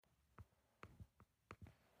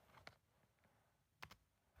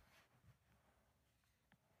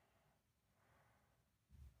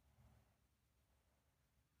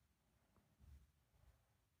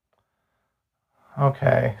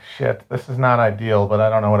Okay, shit. This is not ideal, but I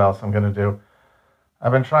don't know what else I'm going to do.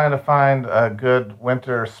 I've been trying to find a good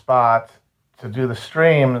winter spot to do the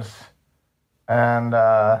streams, and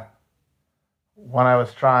when I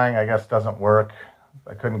was trying, I guess doesn't work.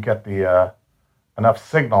 I couldn't get the enough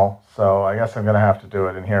signal, so I guess I'm going to have to do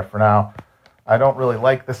it in here for now. I don't really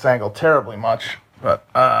like this angle terribly much, but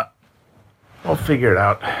we'll figure it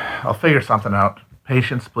out. I'll figure something out.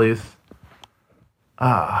 Patience, please.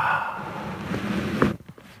 Ah,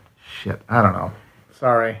 shit. I don't know.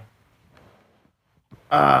 Sorry.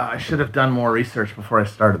 I should have done more research before I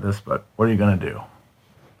started this, but what are you going to do?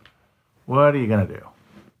 What are you going to do?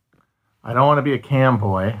 I don't want to be a cam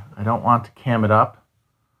boy. I don't want to cam it up.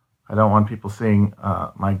 I don't want people seeing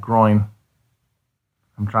my groin.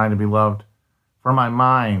 I'm trying to be loved for my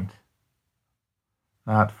mind,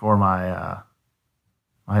 not for my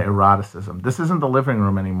my eroticism. This isn't the living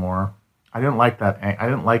room anymore. I didn't like that. I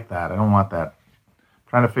didn't like that. I don't want that. I'm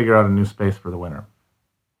trying to figure out a new space for the winter.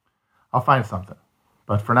 I'll find something.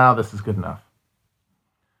 But for now, this is good enough.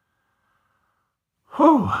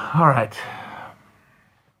 Whew. All right.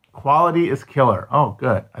 Quality is killer. Oh,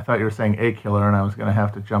 good. I thought you were saying a killer, and I was going to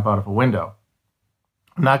have to jump out of a window.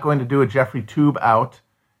 I'm not going to do a Jeffrey Tube out.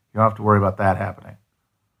 You don't have to worry about that happening.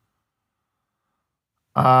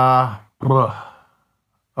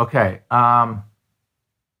 Okay.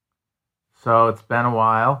 So it's been a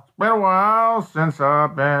while. It's been a while since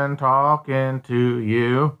I've been talking to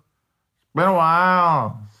you. It's been a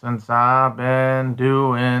while since I've been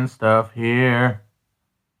doing stuff here.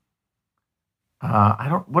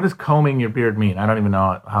 What does combing your beard mean? I don't even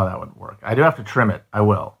know how that would work. I do have to trim it. I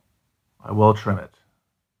will trim it.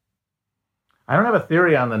 I don't have a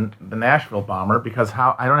theory on the Nashville bomber because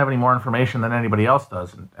I don't have any more information than anybody else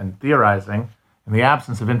does. And theorizing in the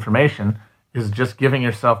absence of information is just giving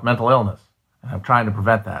yourself mental illness. And I'm trying to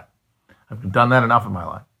prevent that. I've done that enough in my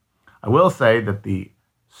life. I will say that the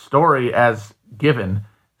story as given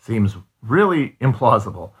seems really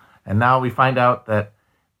implausible. And now we find out that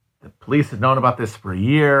the police had known about this for a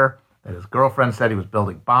year, that his girlfriend said he was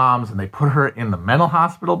building bombs, and they put her in the mental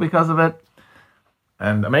hospital because of it.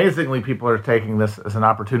 And amazingly, people are taking this as an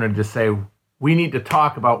opportunity to say, we need to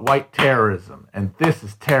talk about white terrorism, and this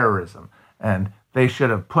is terrorism, and they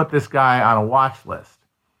should have put this guy on a watch list.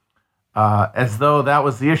 As though that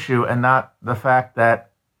was the issue and not the fact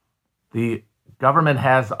that the government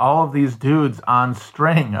has all of these dudes on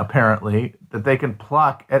string, apparently, that they can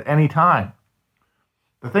pluck at any time.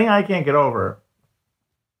 The thing I can't get over,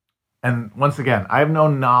 and once again, I have no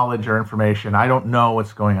knowledge or information. I don't know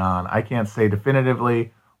what's going on. I can't say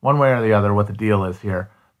definitively one way or the other what the deal is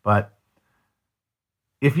here. But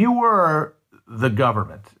if you were the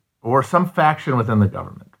government or some faction within the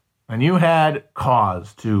government, and you had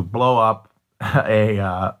cause to blow up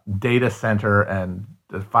a data center and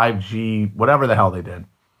the 5G, whatever the hell they did,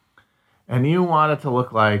 and you wanted to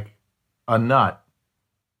look like a nut,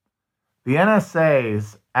 the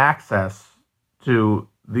NSA's access to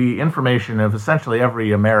the information of essentially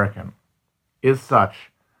every American is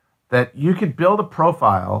such that you could build a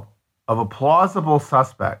profile of a plausible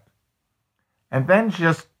suspect and then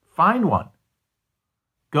just find one.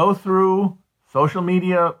 Go through social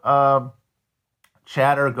media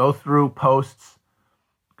chatter, go through posts,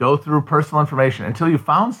 go through personal information until you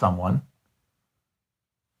found someone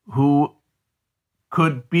who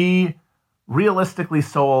could be realistically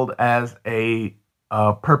sold as a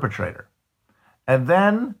perpetrator. And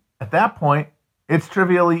then at that point, it's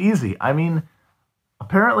trivially easy. I mean,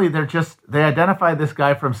 apparently they identified this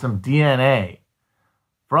guy from some DNA.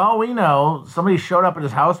 For all we know, somebody showed up at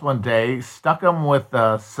his house one day, stuck him with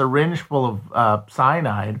a syringe full of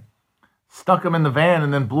cyanide, stuck him in the van,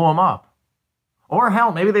 and then blew him up. Or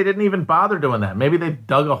hell, maybe they didn't even bother doing that. Maybe they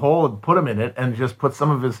dug a hole and put him in it and just put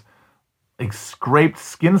some of his scraped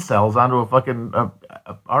skin cells onto a fucking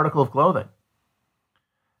article of clothing.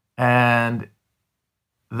 And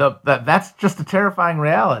that's just a terrifying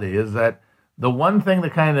reality, is that the one thing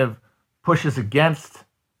that kind of pushes against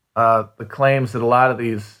the claims that a lot of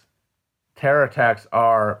these terror attacks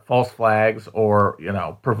are false flags or,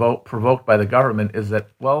 provoked by the government is that,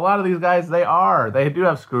 well, a lot of these guys, they do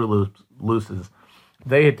have screw looses.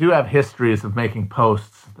 They do have histories of making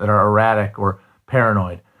posts that are erratic or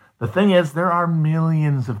paranoid. The thing is, there are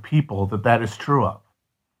millions of people that is true of.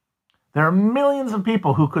 There are millions of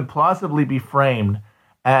people who could plausibly be framed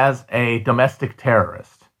as a domestic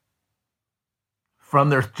terrorist from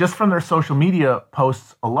their social media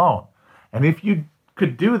posts alone. And if you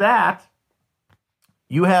could do that,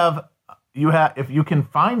 if you can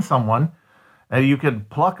find someone and you could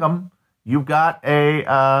pluck them, you've got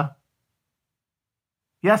a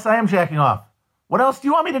yes, I am jacking off. What else do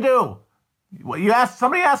you want me to do?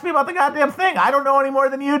 Somebody asked me about the goddamn thing. I don't know any more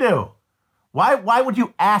than you do. Why would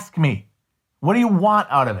you ask me? What do you want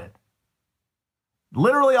out of it?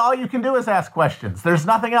 Literally all you can do is ask questions. There's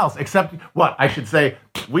nothing else except what I should say.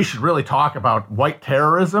 We should really talk about white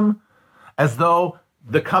terrorism, as though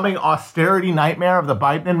the coming austerity nightmare of the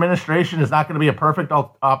Biden administration is not going to be a perfect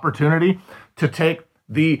opportunity to take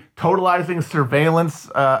the totalizing surveillance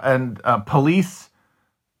and police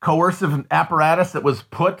coercive apparatus that was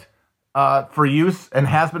put for use and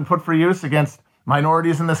has been put for use against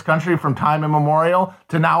minorities in this country from time immemorial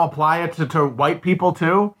to now apply it to white people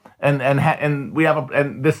too. And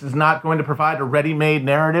this is not going to provide a ready-made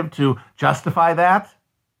narrative to justify that.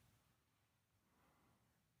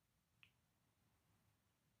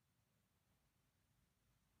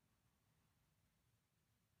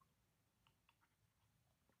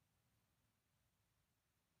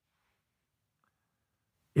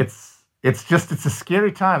 It's a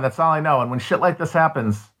scary time. That's all I know. And when shit like this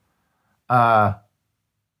happens,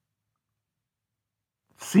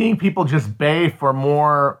 seeing people just bay for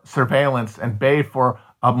more surveillance and bay for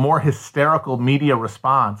a more hysterical media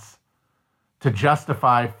response to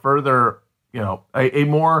justify further, a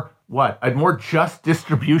more just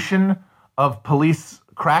distribution of police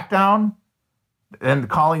crackdown and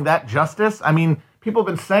calling that justice. I mean, people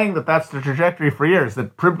have been saying that that's the trajectory for years,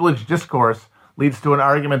 that privileged discourse leads to an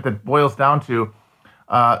argument that boils down to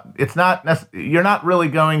you're not really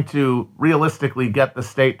going to realistically get the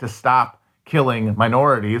state to stop killing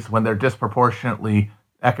minorities when they're disproportionately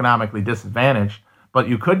economically disadvantaged, but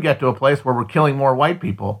you could get to a place where we're killing more white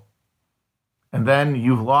people, and then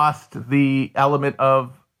you've lost the element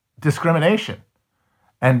of discrimination.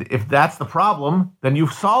 And if that's the problem, then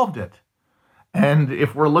you've solved it. And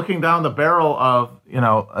if we're looking down the barrel of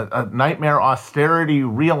a nightmare austerity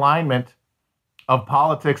realignment of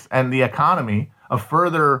politics and the economy, of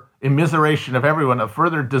further immiseration of everyone, of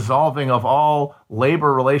further dissolving of all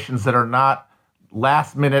labor relations that are not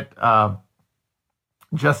last minute,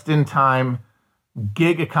 just in time,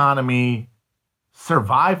 gig economy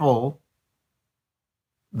survival,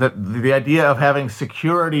 the idea of having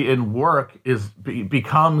security in work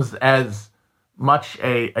becomes as much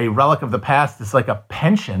a relic of the past as like a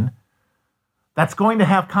pension. That's going to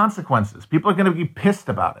have consequences. People are going to be pissed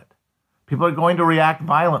about it. People are going to react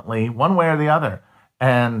violently one way or the other.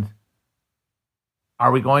 And are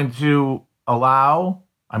we going to allow?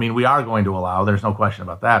 I mean, we are going to allow. There's no question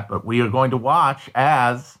about that. But we are going to watch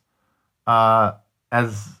as all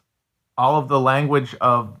of the language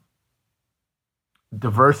of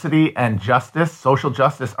diversity and justice, social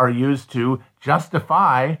justice, are used to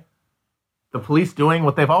justify the police doing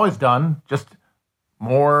what they've always done, just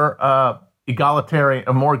more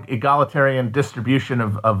a more egalitarian distribution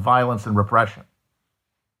of violence and repression.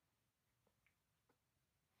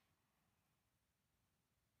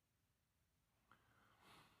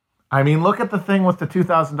 I mean, look at the thing with the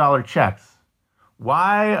 $2,000 checks.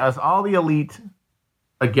 Why is all the elite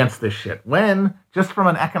against this shit? When, just from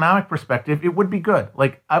an economic perspective, it would be good.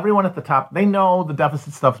 Like, everyone at the top, they know the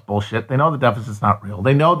deficit stuff's bullshit. They know the deficit's not real.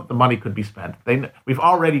 They know that the money could be spent. We've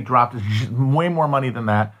already dropped way more money than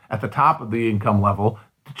that at the top of the income level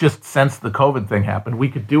just since the COVID thing happened. We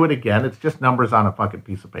could do it again. It's just numbers on a fucking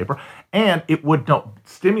piece of paper. And it would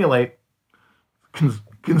stimulate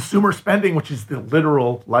consumer spending, which is the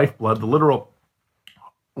literal lifeblood, the literal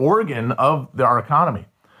organ of our economy.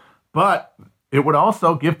 But it would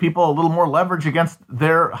also give people a little more leverage against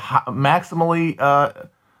their maximally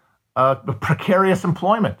precarious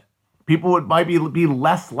employment. People might be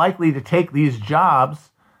less likely to take these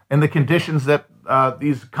jobs in the conditions that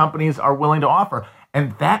these companies are willing to offer.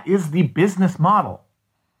 And that is the business model.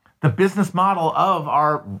 The business model of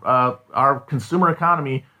our consumer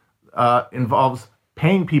economy involves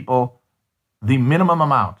paying people the minimum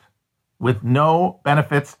amount with no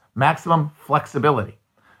benefits, maximum flexibility.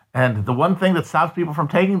 And the one thing that stops people from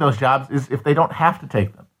taking those jobs is if they don't have to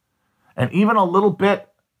take them. And even a little bit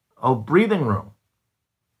of breathing room,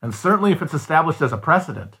 and certainly if it's established as a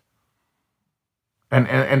precedent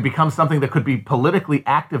and becomes something that could be politically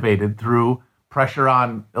activated through pressure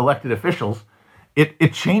on elected officials,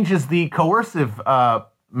 it changes the coercive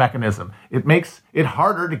mechanism. It makes it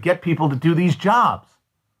harder to get people to do these jobs.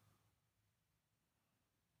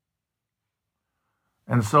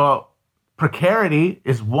 And so precarity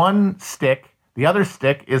is one stick. The other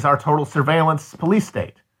stick is our total surveillance police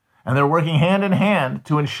state. And they're working hand in hand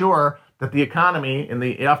to ensure that the economy in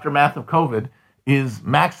the aftermath of COVID is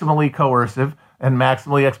maximally coercive and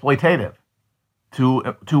maximally exploitative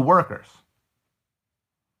to workers.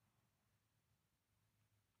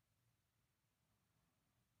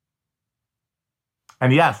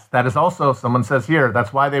 And yes, that is also, someone says here,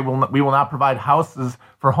 that's why we will not provide houses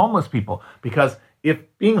for homeless people. Because if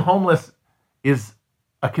being homeless is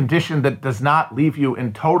a condition that does not leave you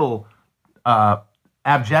in total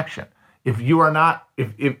abjection, if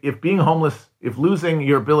being homeless, if losing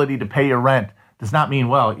your ability to pay your rent does not mean,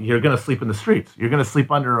 well, you're going to sleep in the streets, you're going to sleep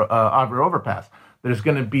under your overpass, there's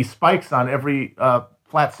going to be spikes on every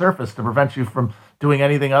flat surface to prevent you from doing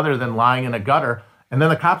anything other than lying in a gutter, and then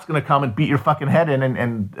the cop's going to come and beat your fucking head in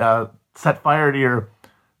and set fire to your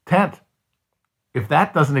tent. If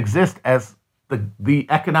that doesn't exist as the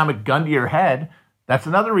economic gun to your head, that's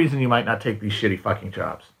another reason you might not take these shitty fucking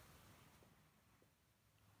jobs.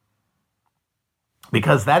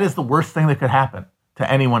 Because that is the worst thing that could happen to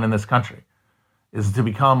anyone in this country, is to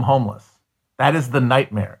become homeless. That is the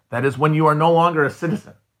nightmare. That is when you are no longer a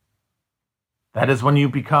citizen. That is when you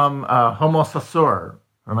become homo sacer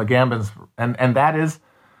from a Gambins, and that is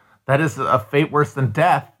a fate worse than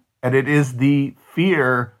death, and it is the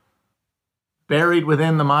fear buried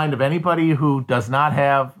within the mind of anybody who does not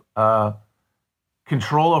have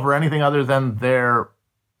control over anything other than their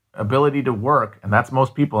ability to work, and that's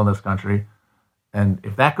most people in this country. And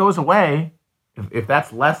if that goes away, if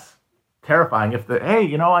that's less terrifying,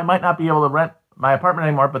 hey, I might not be able to rent my apartment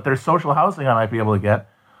anymore, but there's social housing I might be able to get.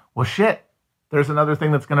 Well, shit, there's another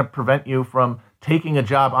thing that's going to prevent you from taking a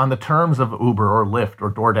job on the terms of Uber or Lyft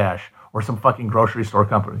or DoorDash or some fucking grocery store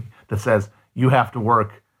company that says you have to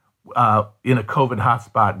work in a COVID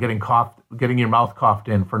hotspot, getting your mouth coughed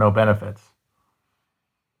in for no benefits.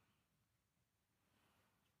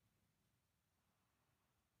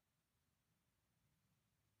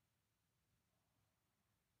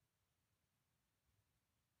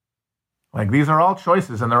 Like, these are all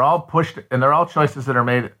choices, and they're all pushed, and they're all choices that are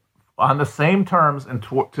made on the same terms and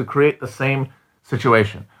to create the same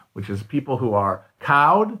situation, which is people who are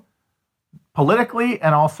cowed politically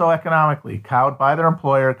and also economically, cowed by their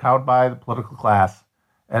employer, cowed by the political class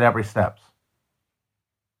at every step.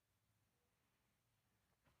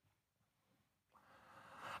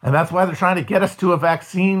 And that's why they're trying to get us to a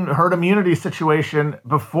vaccine herd immunity situation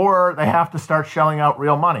before they have to start shelling out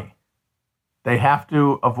real money. They have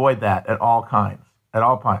to avoid that at all costs.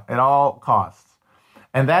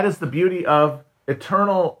 And that is the beauty of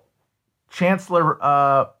eternal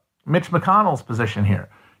Chancellor Mitch McConnell's position here.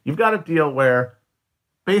 You've got a deal where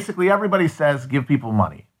basically everybody says give people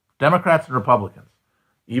money, Democrats and Republicans,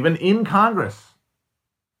 even in Congress,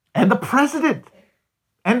 and the president,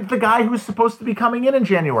 and the guy who's supposed to be coming in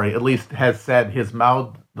January, at least has said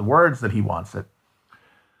the words that he wants it.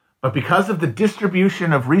 But because of the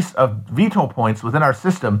distribution of veto points within our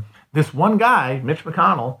system, this one guy, Mitch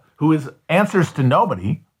McConnell, who answers to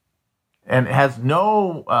nobody and has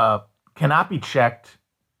cannot be checked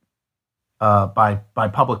by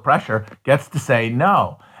public pressure, gets to say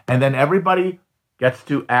no. And then everybody gets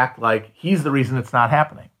to act like he's the reason it's not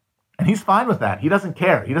happening. And he's fine with that. He doesn't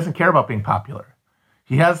care. He doesn't care about being popular.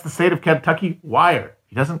 He has the state of Kentucky wired.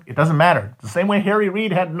 It doesn't matter. It's the same way Harry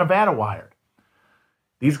Reid had Nevada wired.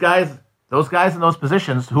 Those guys in those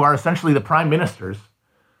positions who are essentially the prime ministers,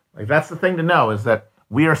 like, that's the thing to know, is that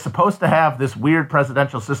we are supposed to have this weird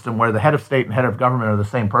presidential system where the head of state and head of government are the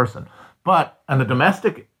same person. But on the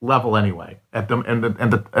domestic level anyway, at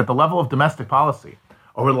the level of domestic policy,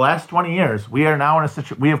 over the last 20 years, we are now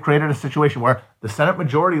we have created a situation where the Senate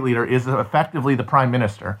Majority Leader is effectively the prime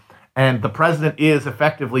minister, and the president is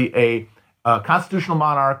effectively a constitutional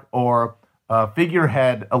monarch or a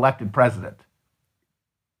figurehead elected president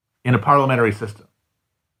in a parliamentary system.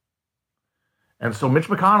 And so Mitch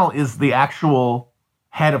McConnell is the actual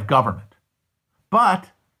head of government.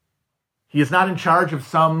 But he is not in charge of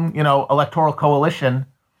some, electoral coalition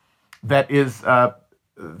that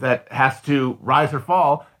has to rise or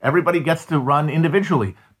fall. Everybody gets to run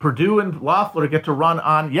individually. Perdue and Loeffler get to run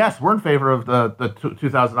on, yes, we're in favor of the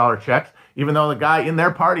 $2,000 checks, even though the guy in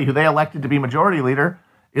their party who they elected to be majority leader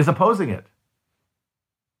is opposing it.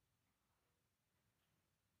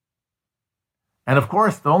 And of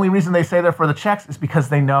course, the only reason they say they're for the checks is because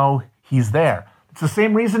they know he's there. It's the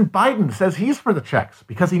same reason Biden says he's for the checks,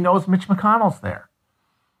 because he knows Mitch McConnell's there.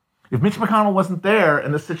 If Mitch McConnell wasn't there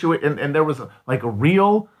in this situation, and there was a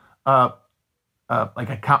real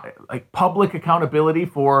public accountability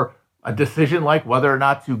for a decision like whether or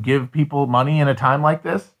not to give people money in a time like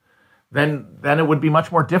this, then it would be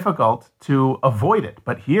much more difficult to avoid it.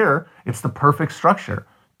 But here, it's the perfect structure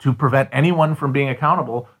to prevent anyone from being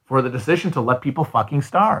accountable for the decision to let people fucking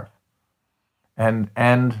starve. And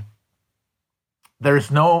there's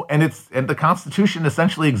and the Constitution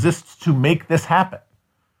essentially exists to make this happen.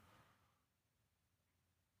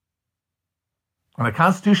 And a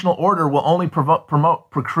constitutional order will only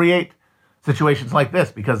create situations like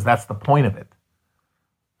this because that's the point of it.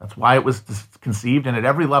 That's why it was conceived, and at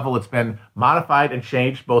every level it's been modified and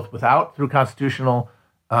changed, both through constitutional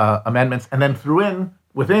amendments, and then through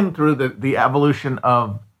the evolution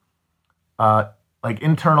of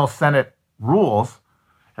internal Senate rules,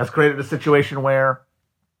 has created a situation where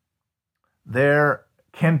there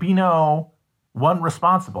can be no one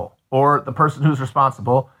responsible, or the person who's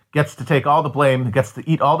responsible gets to take all the blame, gets to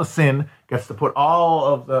eat all the sin, gets to put all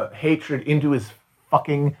of the hatred into his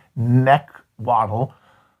fucking neck waddle,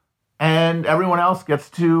 and everyone else gets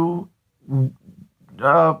to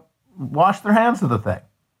wash their hands of the thing.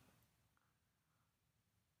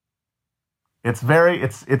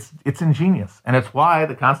 It's ingenious, and it's why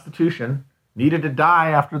the Constitution needed to die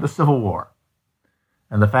after the Civil War,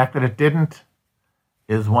 and the fact that it didn't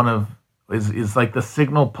is like the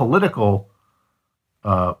signal political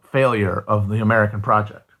failure of the American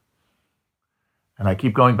project, and I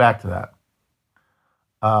keep going back to that.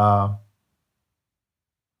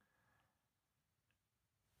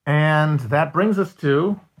 And that brings us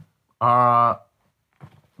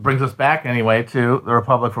back anyway to the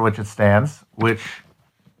Republic for which it stands, which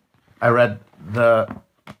I read the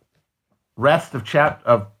rest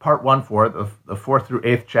of part 1 for, the 4th through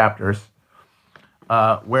 8th chapters,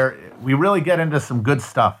 where we really get into some good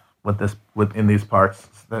stuff within these parts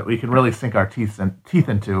that we can really sink our teeth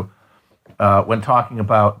into when talking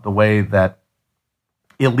about the way that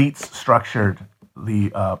elites structured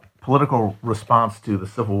the political response to the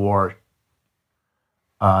Civil War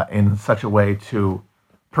in such a way to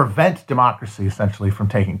prevent democracy essentially from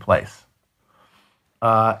taking place.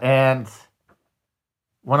 And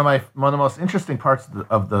one of the most interesting parts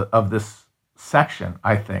of this section,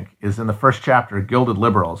 I think, is in the first chapter, Gilded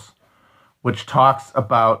Liberals, which talks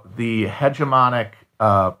about the hegemonic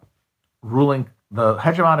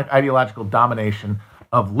ideological domination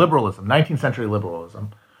of liberalism, 19th century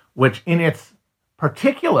liberalism, which in its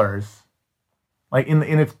particulars, like in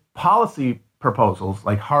its policy proposals,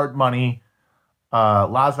 like hard money,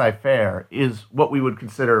 laissez-faire, is what we would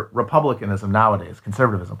consider republicanism nowadays,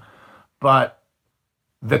 conservatism. But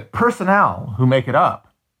the personnel who make it up,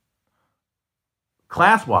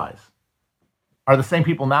 class-wise, are the same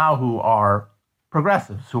people now who are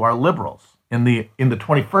progressives, who are liberals in the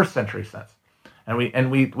 21st century sense. And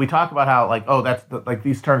we talk about how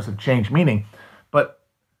these terms have changed meaning, but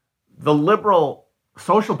the liberal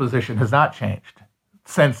social position has not changed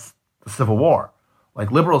since the Civil War. Like,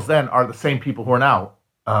 liberals then are the same people who are now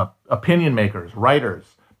opinion makers, writers,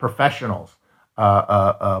 professionals,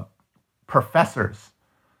 professors,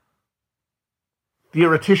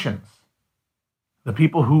 theoreticians, the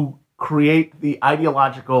people who create the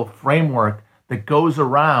ideological framework that goes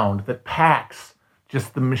around, that packs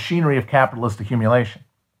just the machinery of capitalist accumulation.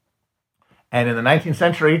 And in the 19th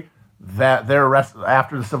century,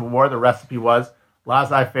 after the Civil War, the recipe was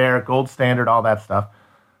laissez-faire, gold standard, all that stuff.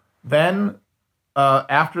 Then,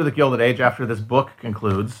 after the Gilded Age, after this book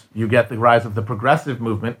concludes, you get the rise of the progressive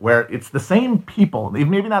movement, where it's the same people,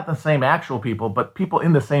 maybe not the same actual people, but people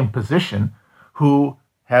in the same position who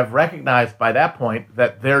have recognized by that point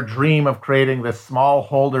that their dream of creating this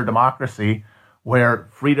smallholder democracy where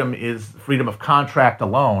freedom of contract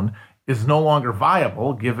alone is no longer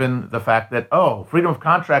viable, given the fact that, freedom of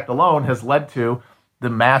contract alone has led to the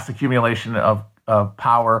mass accumulation of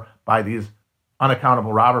power by these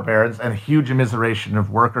unaccountable robber barons and huge immiseration of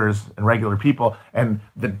workers and regular people and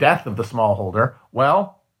the death of the smallholder.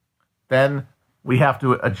 Well, then we have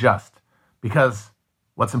to adjust, because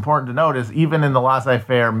what's important to note is even in the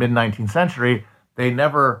laissez-faire mid-19th century,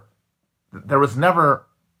 there was never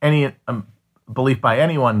any belief by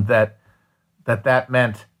anyone that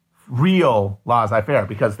meant real laissez-faire,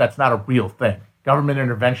 because that's not a real thing. Government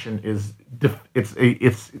intervention is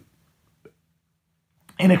it's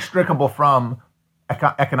inextricable from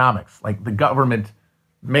economics. Like, the government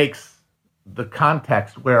makes the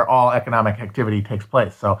context where all economic activity takes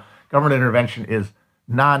place. So government intervention is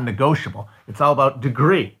non-negotiable. It's all about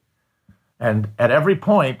degree. And at every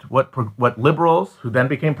point, what liberals, who then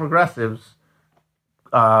became progressives,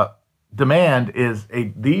 demand is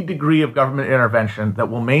the degree of government intervention that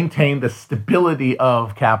will maintain the stability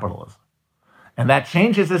of capitalism. And that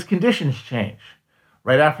changes as conditions change.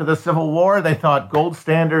 Right after the Civil War, they thought gold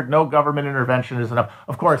standard, no government intervention is enough.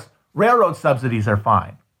 Of course, railroad subsidies are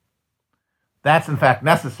fine. That's in fact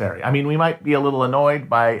necessary. I mean, we might be a little annoyed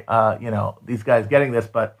by these guys getting this,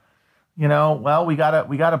 but we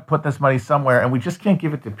gotta put this money somewhere, and we just can't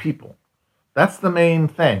give it to people. That's the main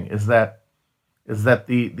thing. Is that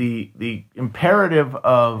the imperative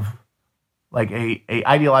of like a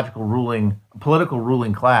ideological political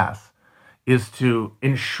ruling class, is to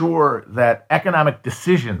ensure that economic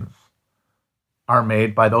decisions are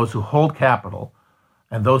made by those who hold capital,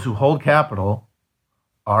 and those who hold capital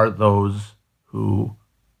are those who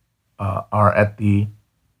are at the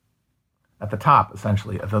top,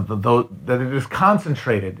 essentially. That it is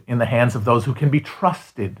concentrated in the hands of those who can be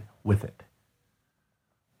trusted with it.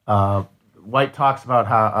 White talks about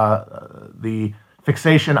how the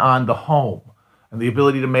fixation on the home and the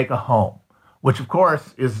ability to make a home, which of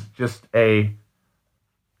course is just a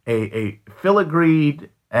filigreed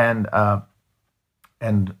and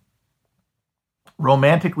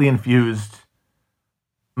romantically infused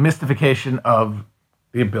mystification of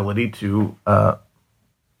the ability to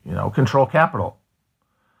control capital.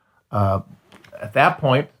 At that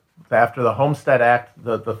point, after the Homestead Act,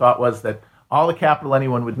 the thought was that all the capital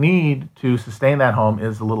anyone would need to sustain that home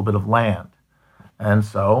is a little bit of land. And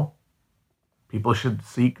so people should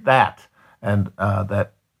seek that. And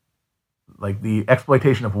that, like, the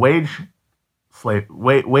exploitation of wage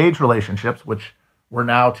relationships, which we're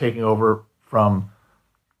now taking over from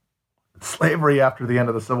slavery after the end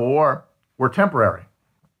of the Civil War, were temporary.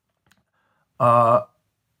 But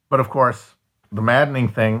of course, the maddening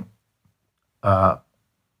thing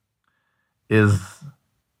is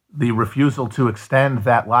the refusal to extend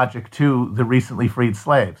that logic to the recently freed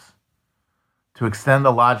slaves. To extend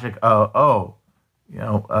the logic of,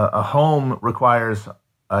 a home requires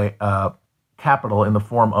a capital in the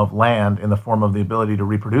form of land, in the form of the ability to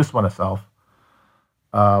reproduce oneself.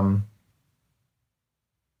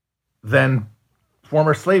 Then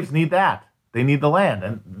former slaves need that. They need the land,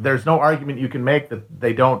 and there's no argument you can make that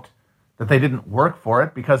they didn't work for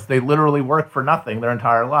it, because they literally worked for nothing their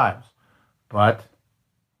entire lives. But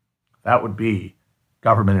that would be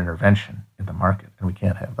government intervention in the market, and we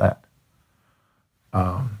can't have that.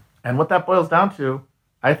 And what that boils down to,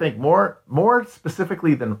 I think, more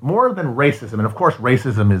specifically than racism, and of course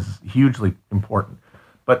racism is hugely important,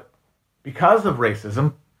 but because of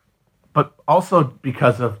racism, but also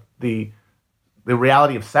because of the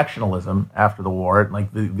reality of sectionalism after the war,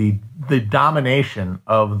 like the domination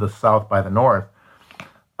of the South by the North,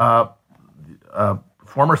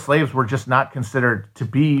 former slaves were just not considered to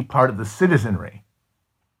be part of the citizenry.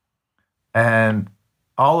 And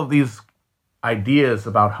all of these ideas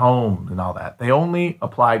about home and all that, they only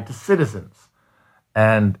applied to citizens.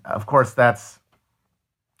 And of course, that's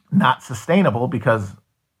not sustainable, because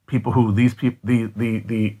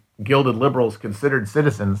the gilded liberals considered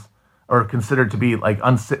citizens, or considered to be like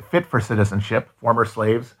unfit for citizenship, former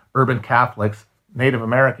slaves, urban Catholics, Native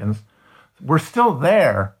Americans, we're still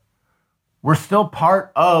there. We're still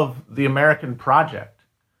part of the American project.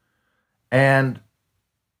 And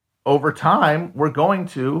over time, we're going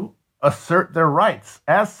to assert their rights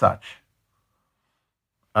as such.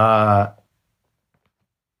 And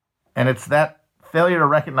it's that failure to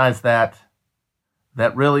recognize that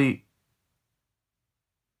really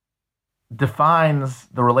defines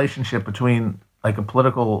the relationship between, like, a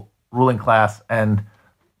political ruling class and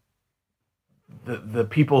the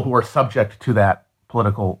people who are subject to that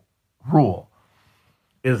political rule,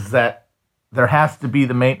 is that there has to be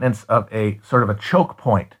the maintenance of a sort of a choke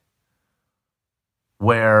point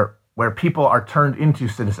where people are turned into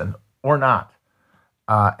citizens or not,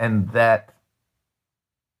 and that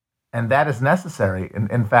is necessary, and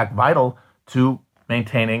in fact vital, to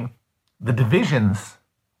maintaining the divisions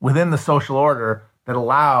within the social order that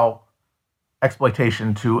allow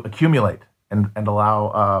exploitation to accumulate, and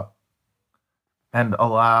allow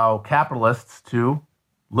capitalists to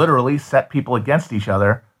literally set people against each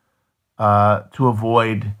other, to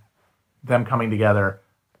avoid them coming together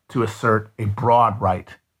to assert a broad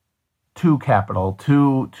right to capital,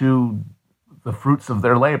 to the fruits of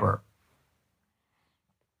their labor.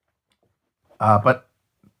 But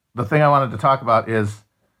the thing I wanted to talk about is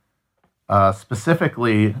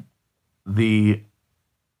specifically the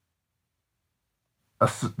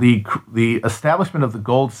establishment of the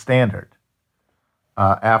gold standard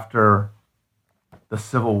after the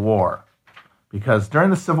Civil War, because during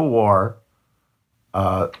the Civil War,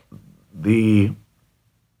 the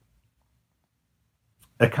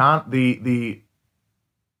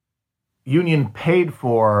Union paid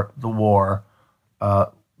for the war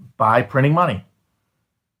by printing money,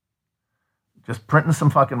 just printing some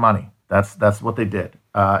fucking money. That's what they did,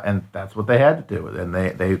 and that's what they had to do. And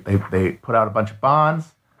they put out a bunch of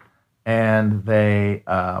bonds, and they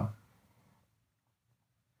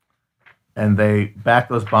backed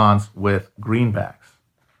those bonds with greenbacks.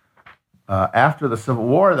 After the Civil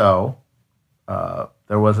War, though,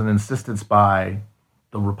 there was an insistence by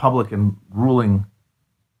the Republican ruling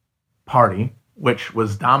party, which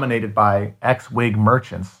was dominated by ex-Whig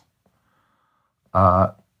merchants,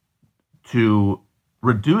 to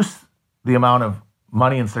reduce the amount of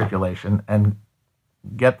money in circulation and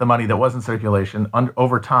get the money that was in circulation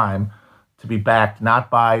over time to be backed not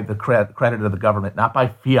by the credit of the government, not by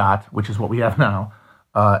fiat, which is what we have now,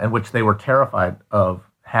 and which they were terrified of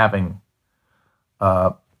having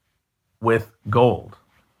with gold.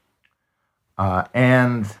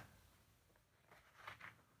 And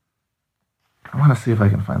I want to see if I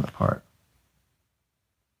can find the part.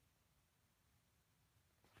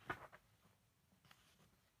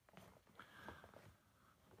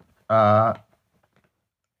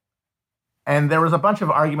 And there was a bunch of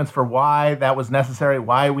arguments for why that was necessary,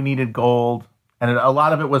 why we needed gold, and a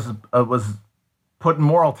lot of it was put in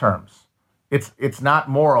moral terms. It's not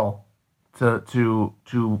moral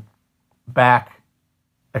to back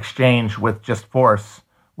exchange with just force,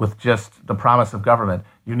 with just the promise of government.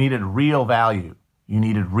 You needed real value. You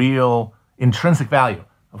needed real intrinsic value.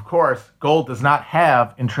 Of course, gold does not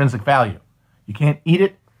have intrinsic value. You can't eat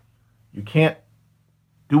it. You can't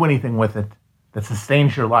do anything with it that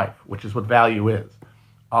sustains your life, which is what value is.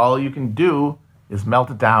 All you can do is melt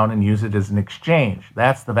it down and use it as an exchange.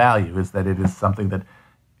 That's the value, is that it is something that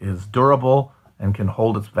is durable and can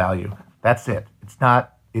hold its value. That's it.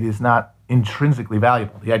 It is not intrinsically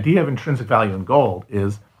valuable. The idea of intrinsic value in gold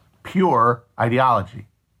is pure ideology.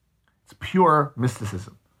 It's pure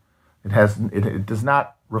mysticism. It does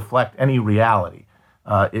not reflect any reality.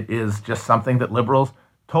 It is just something that liberals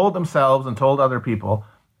told themselves and told other people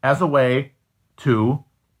as a way to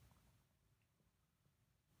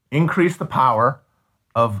increase the power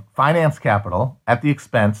of finance capital at the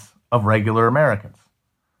expense of regular Americans.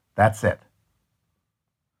 That's it.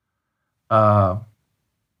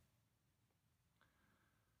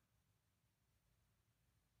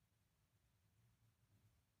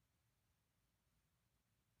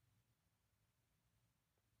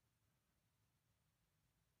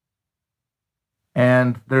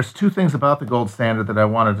 And there's two things about the gold standard that I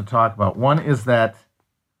wanted to talk about. One is that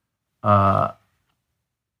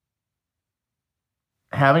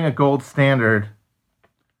having a gold standard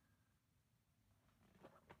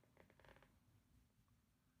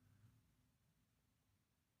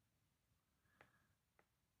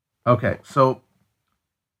so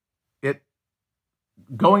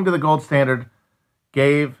going to the gold standard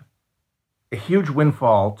gave a huge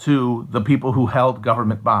windfall to the people who held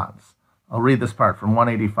government bonds. I'll read this part from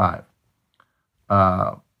 185.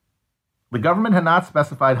 The government had not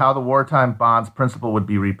specified how the wartime bonds principal would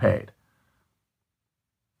be repaid.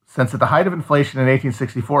 Since at the height of inflation in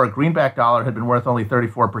 1864, a greenback dollar had been worth only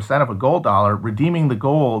 34% of a gold dollar, redeeming the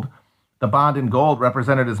bond in gold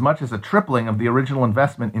represented as much as a tripling of the original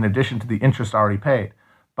investment in addition to the interest already paid.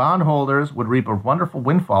 Bondholders would reap a wonderful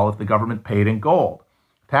windfall if the government paid in gold.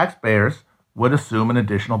 Taxpayers would assume an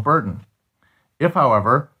additional burden. If,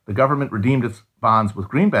 however, the government redeemed its bonds with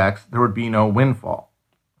greenbacks, there would be no windfall.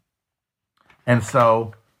 And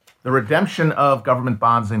so the redemption of government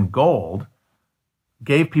bonds in gold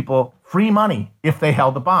gave people free money if they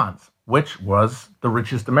held the bonds, which was the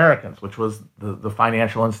richest Americans, which was the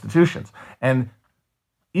financial institutions. And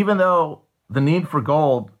even though the need for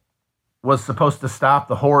gold was supposed to stop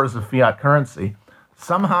the horrors of fiat currency,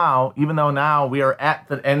 somehow, even though now we are at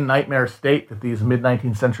the end nightmare state that these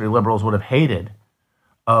mid-19th century liberals would have hated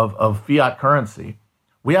of fiat currency,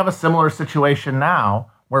 we have a similar situation now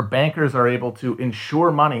where bankers are able to insure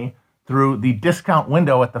money through the discount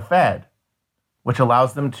window at the Fed, which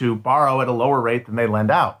allows them to borrow at a lower rate than they lend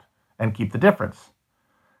out and keep the difference.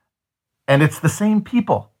 And it's the same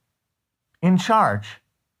people in charge.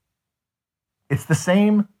 It's the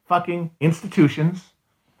same fucking institutions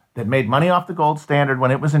that made money off the gold standard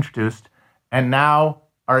when it was introduced and now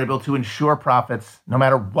are able to ensure profits no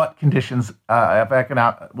matter what conditions,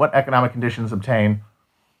 what economic conditions obtain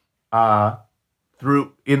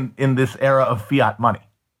through in this era of fiat money.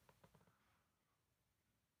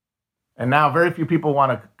 And now very few people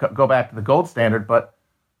want to go back to the gold standard, but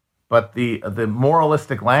the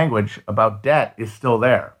moralistic language about debt is still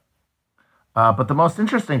there. But the most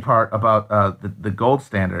interesting part about the gold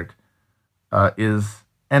standard is,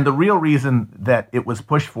 and the real reason that it was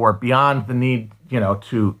pushed for beyond the need,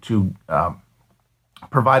 to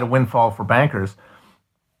provide a windfall for bankers,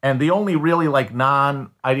 and the only really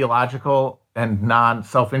non-ideological and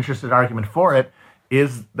non-self-interested argument for it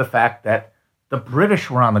is the fact that the British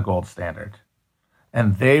were on the gold standard,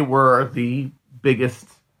 and they were the biggest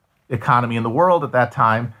economy in the world at that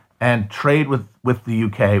time, and trade with the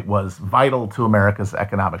UK was vital to America's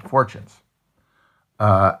economic fortunes.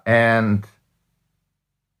 And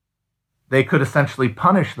they could essentially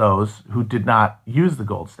punish those who did not use the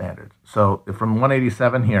gold standard. So from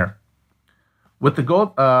 187 here, with the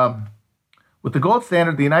gold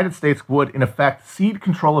standard, the United States would, in effect, cede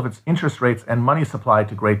control of its interest rates and money supply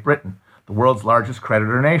to Great Britain, the world's largest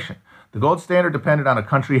creditor nation. The gold standard depended on a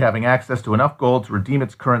country having access to enough gold to redeem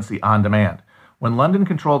its currency on demand. When London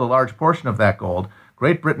controlled a large portion of that gold,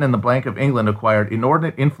 Great Britain and the Bank of England acquired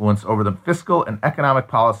inordinate influence over the fiscal and economic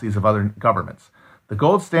policies of other governments. The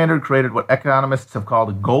gold standard created what economists have called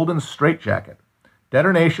a golden straitjacket.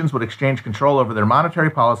 Debtor nations would exchange control over their monetary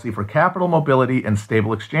policy for capital mobility and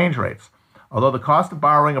stable exchange rates. Although the cost of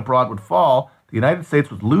borrowing abroad would fall, the United States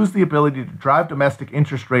would lose the ability to drive domestic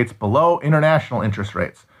interest rates below international interest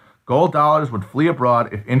rates. Gold dollars would flee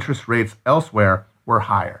abroad if interest rates elsewhere were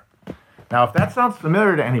higher. Now, if that sounds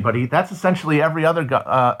familiar to anybody, that's essentially every other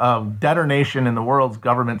debtor nation in the world's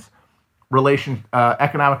government's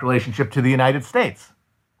economic relationship to the United States.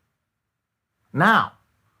 Now,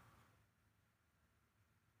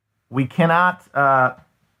 we cannot,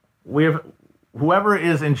 whoever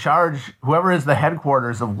is in charge, whoever is the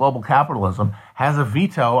headquarters of global capitalism has a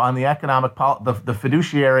veto on the economic, the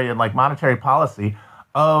fiduciary and monetary policy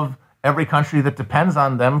of every country that depends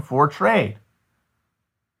on them for trade.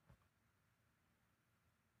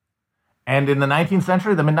 And in the 19th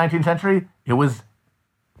century, the mid-19th century, it was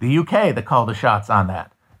the UK that called the shots on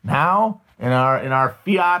that. Now, in our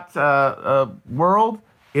fiat world,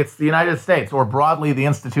 it's the United States, or broadly the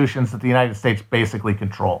institutions that the United States basically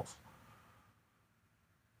controls.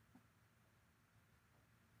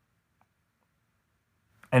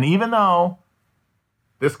 And even though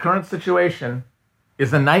this current situation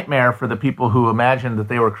is a nightmare for the people who imagined that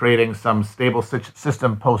they were creating some stable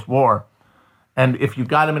system post-war, and if you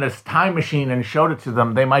got them in a time machine and showed it to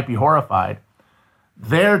them, they might be horrified,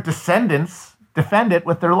 their descendants defend it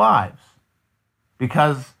with their lives.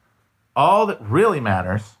 Because all that really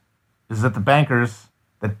matters is that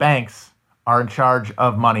banks are in charge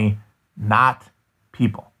of money, not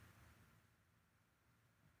people.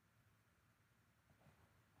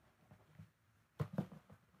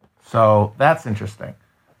 So that's interesting.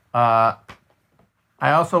 I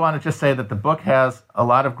also want to just say that the book has a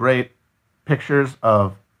lot of great pictures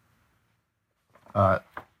of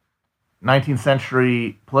 19th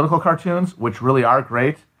century political cartoons, which really are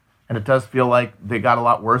great, and it does feel like they got a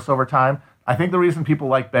lot worse over time. I think the reason people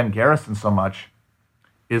like Ben Garrison so much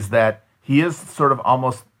is that he is sort of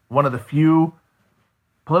almost one of the few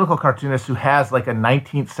political cartoonists who has a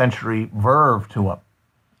 19th century verve to him.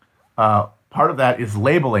 Part of that is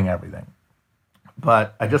labeling everything.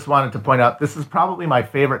 But I just wanted to point out, this is probably my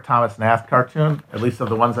favorite Thomas Nast cartoon, at least of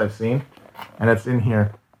the ones I've seen, and it's in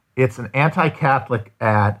here. It's an anti-Catholic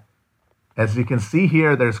ad. As you can see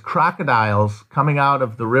here, there's crocodiles coming out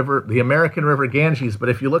of the river, the American River Ganges, but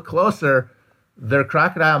if you look closer, their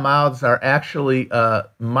crocodile mouths are actually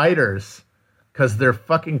miters, because they're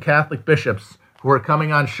fucking Catholic bishops who are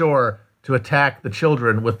coming on shore to attack the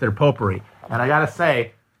children with their popery. And I gotta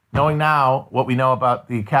say, knowing now what we know about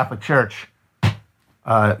the Catholic Church,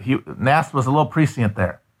 Nast was a little prescient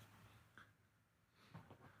there.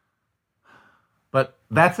 But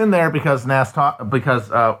that's in there because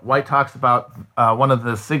White talks about one of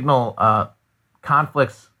the signal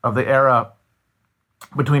conflicts of the era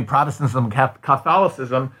between Protestantism and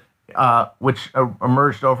Catholicism, which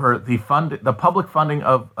emerged over the public funding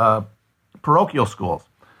of parochial schools.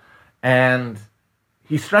 And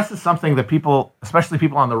he stresses something that people, especially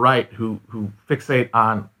people on the right who fixate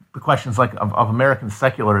on the questions of American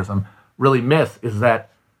secularism, really miss, is that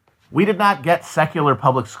we did not get secular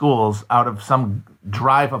public schools out of some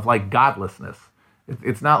drive of godlessness.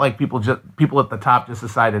 It's not like people at the top just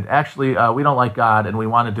decided, actually, we don't like God and we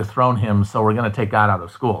want to dethrone him, so we're going to take God out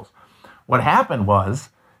of schools. What happened is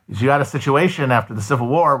you had a situation after the Civil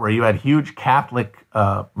War where you had huge Catholic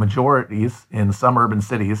majorities in some urban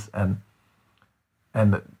cities and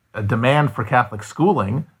a demand for Catholic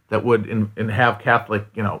schooling that would have Catholic,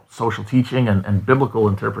 social teaching and biblical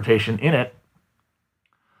interpretation in it.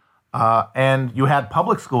 And you had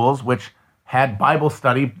public schools which had Bible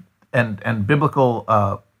study and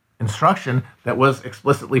biblical instruction that was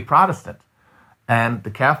explicitly Protestant. And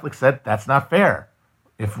the Catholics said, that's not fair.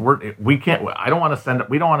 We don't want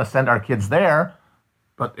to send our kids there,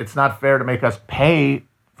 but it's not fair to make us pay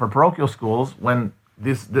for parochial schools when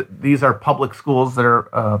these are public schools that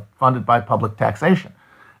are funded by public taxation.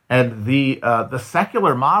 And the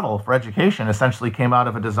secular model for education essentially came out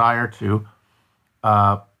of a desire to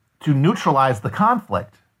neutralize the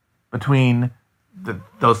conflict between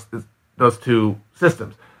those two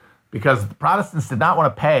systems, because the Protestants did not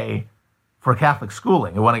want to pay for Catholic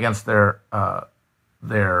schooling. It went against their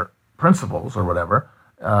principles or whatever,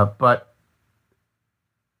 but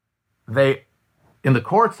they, in the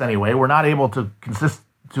courts anyway, were not able to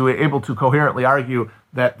coherently argue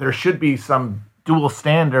that there should be some dual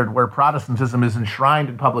standard where Protestantism is enshrined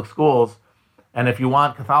in public schools, and if you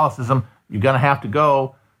want Catholicism, you're going to have to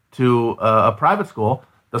go to a private school.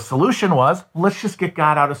 The solution was, let's just get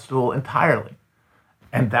God out of school entirely.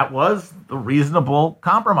 And that was the reasonable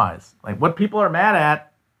compromise. Like, what people are mad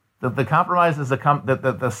at, the compromise is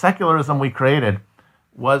the secularism we created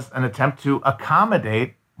was an attempt to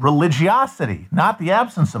accommodate religiosity, not the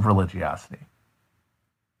absence of religiosity.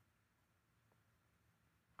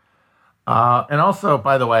 And also,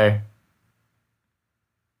 by the way,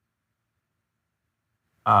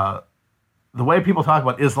 the way people talk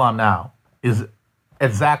about Islam now is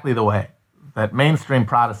exactly the way that mainstream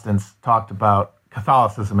Protestants talked about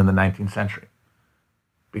Catholicism in the 19th century.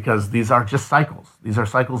 Because these are just cycles. These are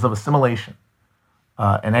cycles of assimilation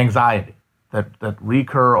and anxiety that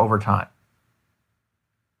recur over time.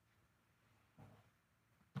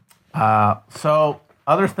 So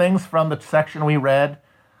other things from the section we read,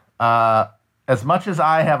 as much as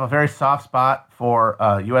I have a very soft spot for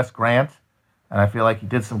U.S. Grant, and I feel like he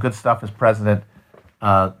did some good stuff as president,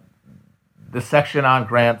 this section on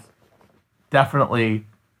Grant definitely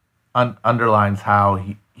underlines how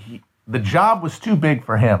the job was too big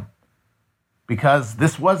for him, because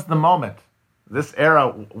this was the moment. This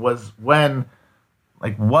era was when,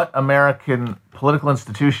 like, what American political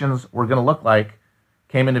institutions were going to look like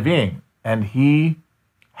came into being, and he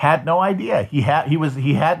had no idea. He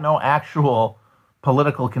had no actual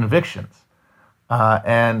political convictions,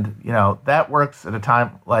 and that works at a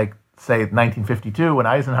time like, say, 1952 when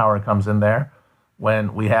Eisenhower comes in there,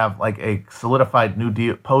 when we have like a solidified New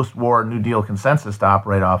Deal, post-war New Deal consensus to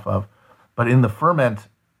operate off of. But in the ferment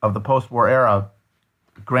of the post-war era,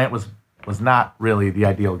 Grant was not really the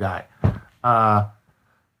ideal guy.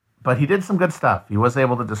 But he did some good stuff. He was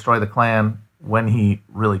able to destroy the Klan when he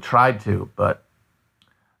really tried to. But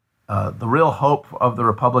the real hope of the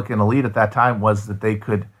Republican elite at that time was that they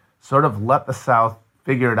could sort of let the South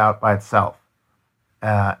figure it out by itself.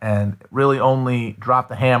 And really only drop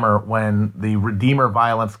the hammer when the Redeemer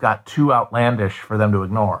violence got too outlandish for them to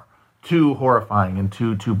ignore, too horrifying and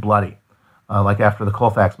too bloody, like after the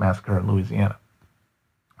Colfax massacre in Louisiana.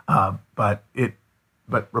 But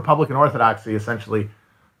Republican orthodoxy essentially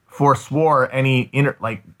forswore any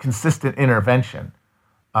consistent intervention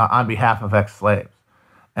on behalf of ex-slaves.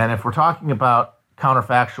 And if we're talking about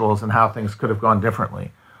counterfactuals and how things could have gone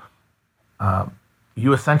differently,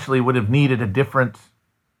 you essentially would have needed a different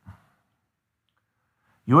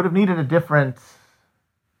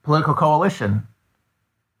political coalition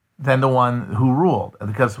than the one who ruled,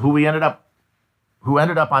 because who ended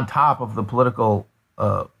up on top of the political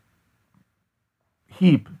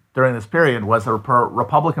heap during this period was a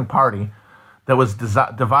Republican Party that was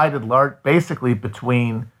divided basically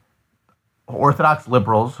between Orthodox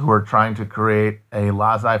liberals who were trying to create a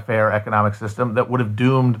laissez-faire economic system that would have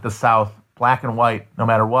doomed the South black and white no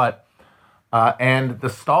matter what, and the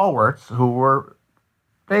stalwarts who were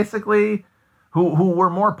basically who were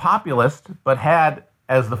more populist but had,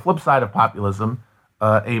 as the flip side of populism,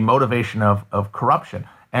 a motivation of corruption.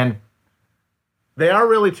 And they are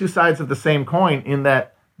really two sides of the same coin, in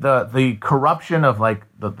that the corruption of like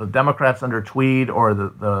the Democrats under Tweed or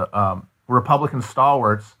the Republican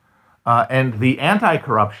stalwarts and the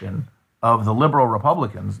anti-corruption of the liberal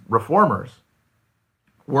Republicans, reformers,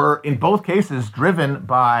 were in both cases driven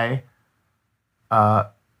by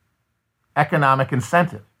economic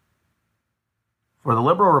incentive. For the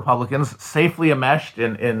liberal Republicans, safely enmeshed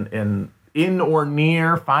in or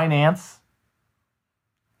near finance,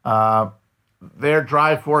 their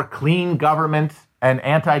drive for clean government and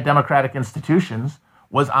anti-democratic institutions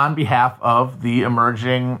was on behalf of the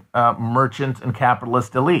emerging merchant and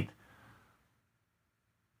capitalist elite.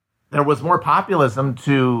 There was more populism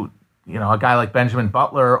to, a guy like Benjamin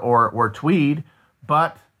Butler or Tweed,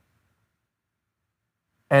 but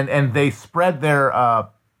and they spread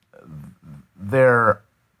their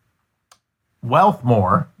wealth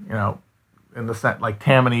more, in the sense like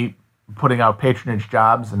Tammany putting out patronage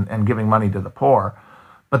jobs and giving money to the poor,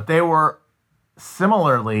 but they were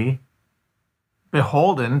similarly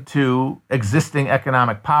beholden to existing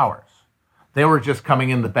economic powers. They were just coming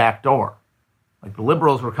in the back door. Like the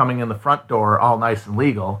liberals were coming in the front door, all nice and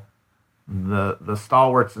legal. The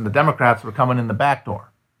stalwarts and the Democrats were coming in the back door.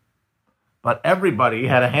 But everybody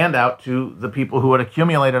had a handout to the people who had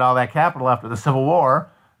accumulated all that capital after the Civil War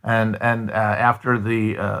and after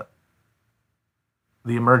the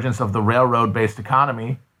emergence of the railroad-based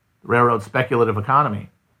economy, the railroad speculative economy,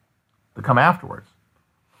 to come afterwards.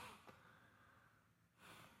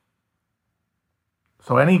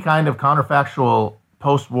 So any kind of counterfactual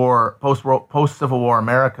post-Civil War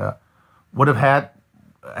America would have had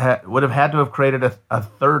to have created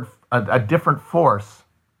a different force,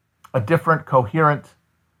 a different coherent,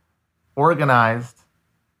 organized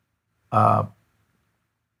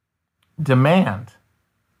demand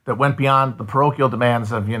that went beyond the parochial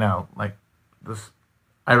demands of, like this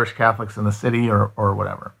Irish Catholics in the city or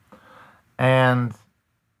whatever. And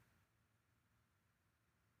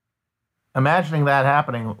imagining that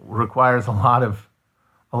happening requires a lot of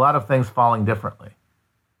things falling differently.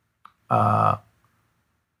 And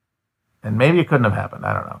maybe it couldn't have happened.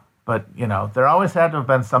 I don't know. But, there always had to have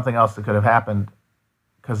been something else that could have happened,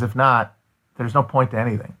 because if not, there's no point to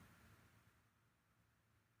anything.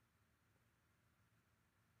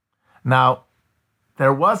 Now,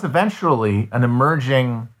 there was eventually an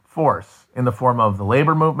emerging force in the form of the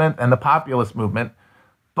labor movement and the populist movement,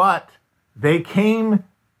 but they came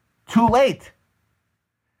too late.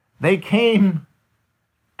 They came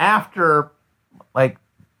after,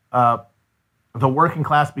 the working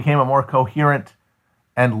class became a more coherent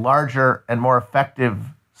and larger and more effective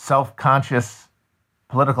self-conscious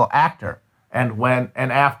political actor. And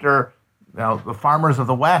after the farmers of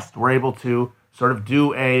the West were able to sort of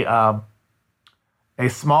do a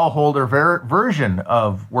smallholder version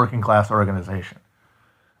of working class organization.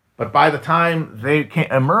 But by the time they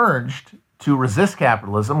emerged to resist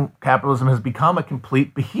capitalism, capitalism has become a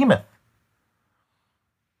complete behemoth.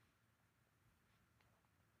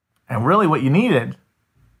 And really what you needed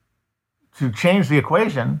to change the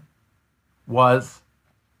equation was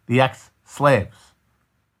the ex-slaves.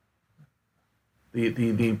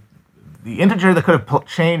 The integer that could have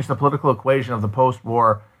changed the political equation of the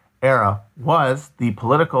post-war era was the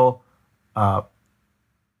political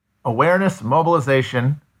awareness,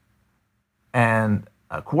 mobilization, and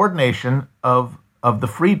coordination of the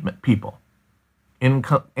freed people in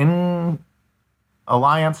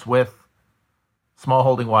alliance with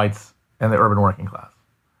smallholding whites and the urban working class.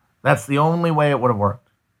 That's the only way it would have worked.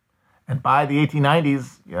 And by the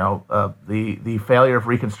 1890s, the failure of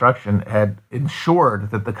Reconstruction had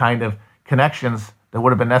ensured that the kind of connections that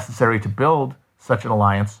would have been necessary to build such an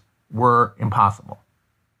alliance were impossible.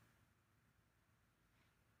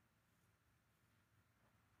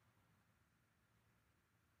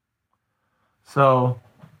 So,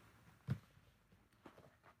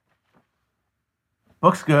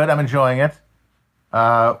 book's good. I'm enjoying it.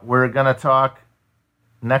 We're going to talk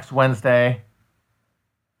next Wednesday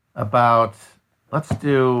about, let's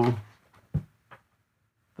do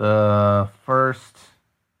the first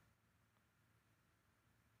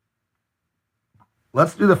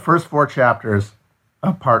 4 chapters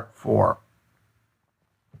of part 4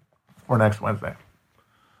 for next Wednesday.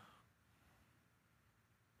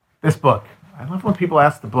 This book. I love when people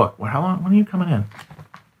ask the book, when are you coming in?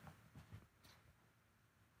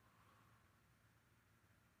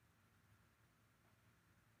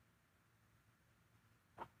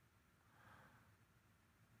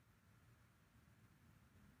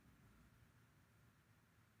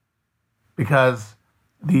 Because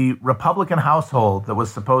the Republican household that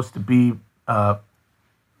was supposed to be the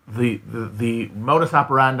modus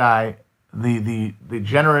operandi, the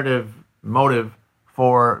generative motive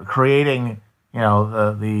for creating,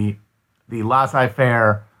 the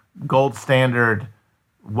laissez-faire, gold standard,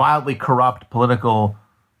 wildly corrupt political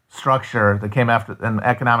structure that came after, an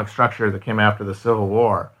economic structure that came after the Civil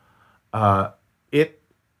War. The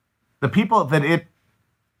people that it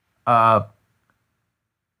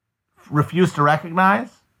refused to recognize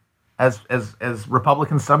as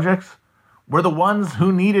Republican subjects were the ones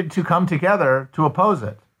who needed to come together to oppose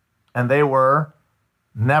it, and they were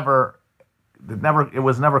never. It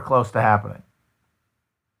was never close to happening.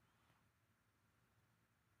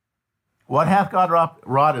 What Hath God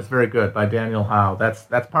Wrought is very good by Daniel Howe.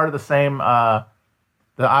 That's part of the same the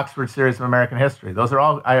Oxford series of American history. Those are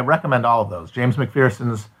all. I recommend all of those. James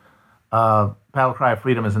McPherson's Battle Cry of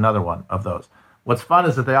Freedom is another one of those. What's fun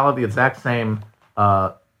is that they all have the exact same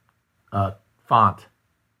font.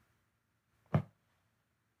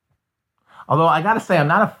 Although I got to say, I'm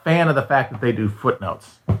not a fan of the fact that they do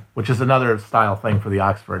footnotes, which is another style thing for the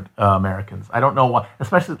Oxford Americans. I don't know why,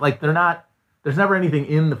 especially there's never anything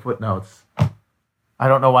in the footnotes. I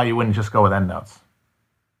don't know why you wouldn't just go with endnotes.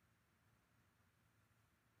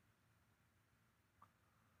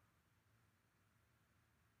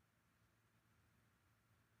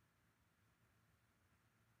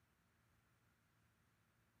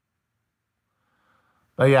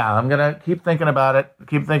 But yeah, I'm going to keep thinking about it.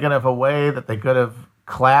 Keep thinking of a way that they could have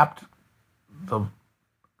clapped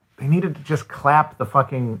they needed to just clap the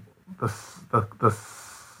fucking, the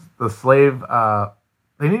slave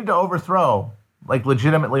they needed to overthrow, like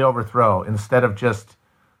legitimately overthrow, instead of just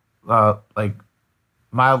like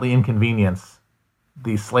mildly inconvenience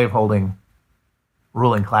the slaveholding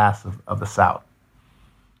ruling class of the South.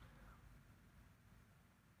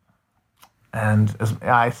 And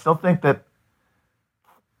I still think that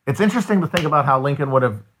it's interesting to think about how Lincoln would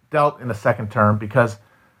have dealt in the second term, because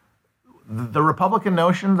the Republican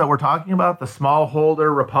notion that we're talking about, the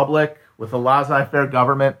smallholder republic with a laissez-faire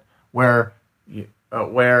government, where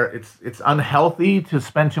it's unhealthy to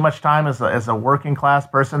spend too much time as a working class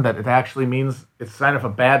person, that it actually means it's kind of a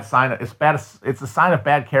bad sign. It's a sign of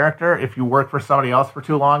bad character if you work for somebody else for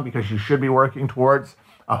too long, because you should be working towards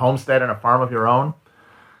a homestead and a farm of your own.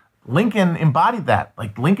 Lincoln embodied that.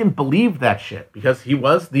 Like, Lincoln believed that shit because he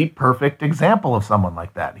was the perfect example of someone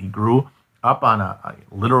like that. He grew up on a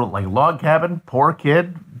literal like log cabin, poor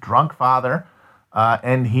kid, drunk father,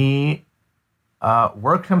 and he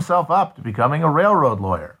worked himself up to becoming a railroad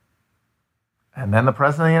lawyer, and then the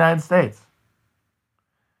president of the United States.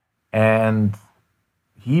 And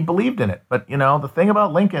he believed in it. But, the thing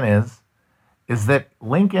about Lincoln is that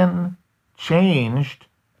Lincoln changed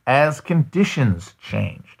as conditions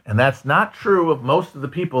changed. And that's not true of most of the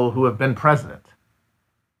people who have been president.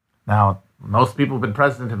 Now, most people who have been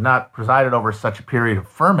president have not presided over such a period of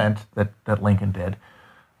ferment that Lincoln did.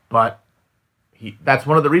 But that's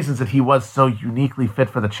one of the reasons that he was so uniquely fit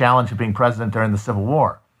for the challenge of being president during the Civil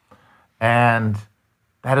War. And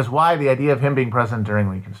that is why the idea of him being president during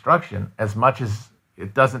Reconstruction, as much as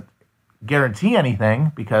it doesn't guarantee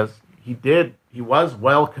anything, because he was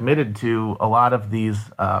well committed to a lot of these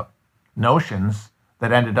notions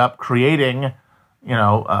that ended up creating,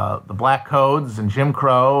 the black codes and Jim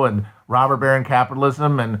Crow and robber baron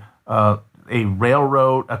capitalism and a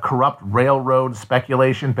corrupt railroad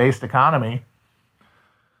speculation-based economy.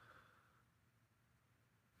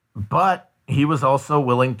 But he was also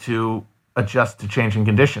willing to adjust to changing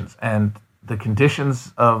conditions, and the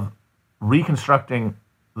conditions of reconstructing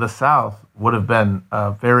the South would have been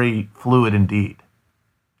very fluid indeed.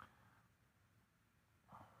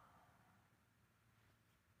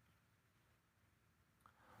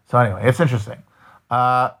 So anyway, it's interesting.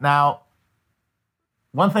 Now,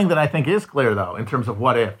 one thing that I think is clear, though, in terms of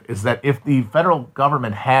what if, is that if the federal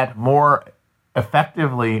government had more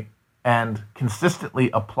effectively and consistently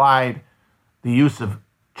applied the use of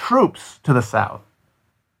troops to the South,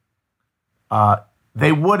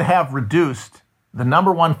 they would have reduced the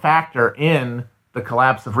number one factor in the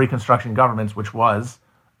collapse of Reconstruction governments, which was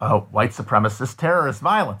white supremacist terrorist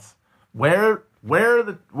violence. Where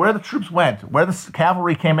the troops went, where the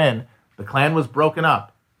cavalry came in, the Klan was broken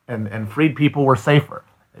up, and freed people were safer.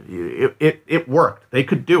 It worked. They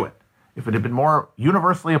could do it. If it had been more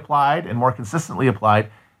universally applied and more consistently applied,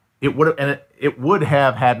 it would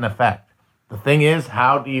have had an effect. The thing is,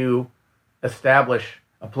 how do you establish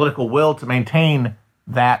a political will to maintain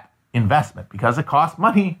that investment? Because it costs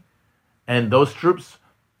money, and those troops,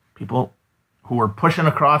 people who were pushing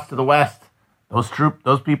across to the west, those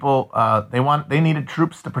people, they needed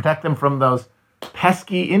troops to protect them from those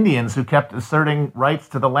pesky Indians who kept asserting rights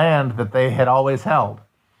to the land that they had always held.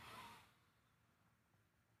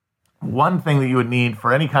 One thing that you would need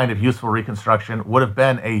for any kind of useful reconstruction would have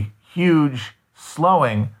been a huge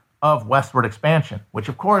slowing of westward expansion, which,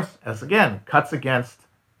 of course, as again, cuts against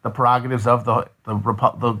the prerogatives of the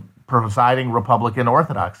presiding Republican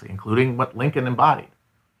orthodoxy, including what Lincoln embodied.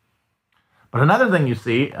 But another thing you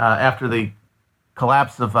see after the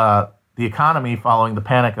collapse of the economy following the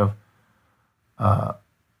panic of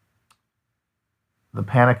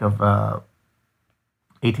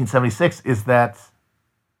 1876 is that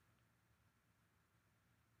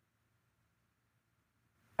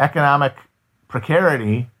economic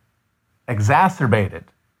precarity exacerbated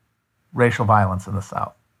racial violence in the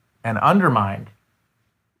South and undermined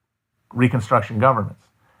Reconstruction governments.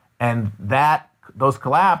 And that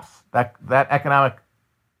economic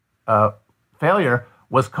failure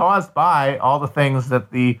was caused by all the things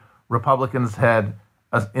that the Republicans had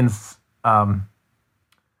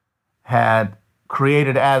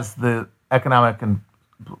created as the economic and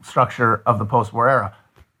structure of the post-war era.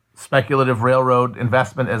 Speculative railroad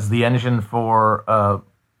investment as the engine for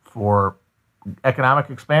economic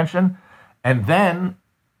expansion, and then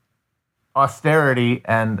austerity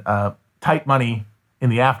and tight money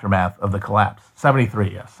in the aftermath of the collapse.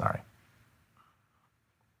 73, yes, sorry.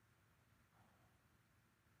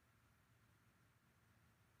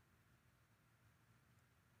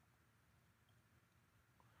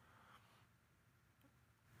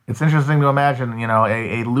 It's interesting to imagine,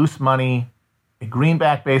 a loose money, a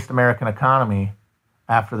greenback-based American economy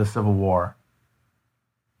after the Civil War.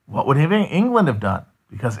 What would England have done?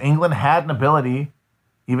 because England had an ability,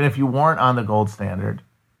 even if you weren't on the gold standard,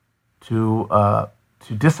 to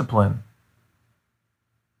discipline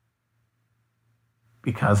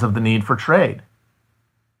because of the need for trade.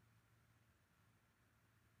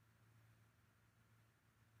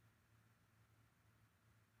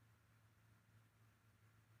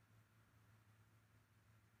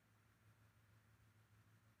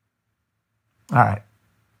 All right.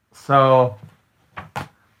 So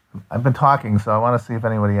I've been talking, so I want to see if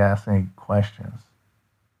anybody asks any questions.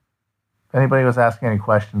 If anybody was asking any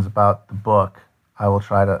questions about the book, I will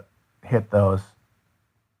try to hit those.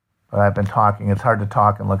 But I've been talking. It's hard to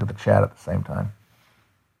talk and look at the chat at the same time.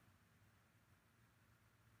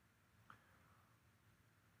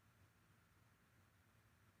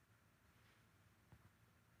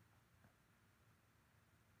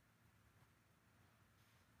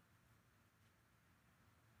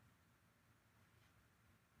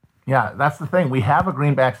 Yeah, that's the thing. We have a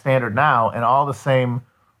greenback standard now, and all the same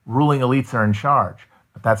ruling elites are in charge.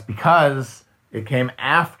 But that's because it came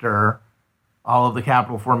after all of the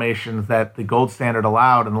capital formations that the gold standard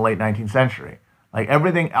allowed in the late 19th century. Like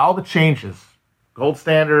everything, all the changes, gold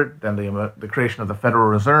standard, then the creation of the Federal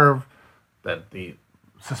Reserve, then the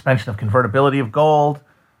suspension of convertibility of gold,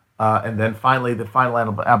 and then finally the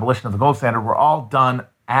final abolition of the gold standard were all done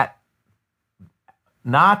at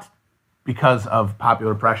not because of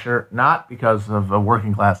popular pressure, not because of a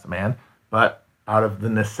working class demand, but out of the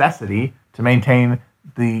necessity to maintain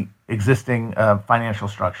the existing financial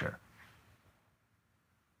structure.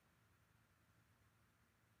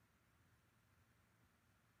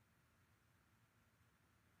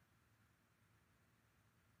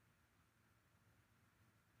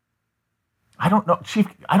 I don't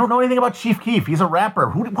know anything about Chief Keef. He's a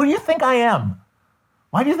rapper. Who do you think I am?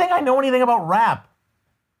 Why do you think I know anything about rap?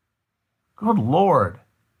 Good Lord.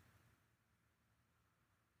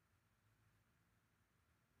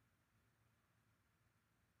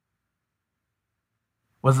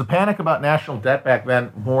 Was the panic about national debt back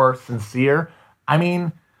then more sincere? I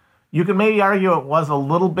mean, you could maybe argue it was a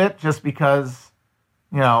little bit just because,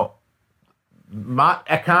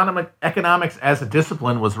 economics as a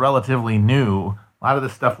discipline was relatively new. A lot of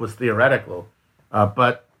this stuff was theoretical.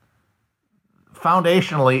 But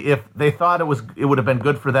foundationally, if they thought it would have been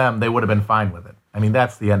good for them, they would have been fine with it. I mean,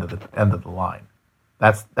 that's the end of the line.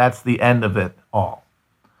 That's the end of it all.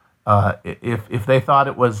 If they thought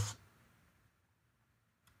it was,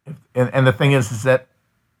 and the thing is that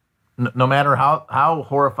no matter how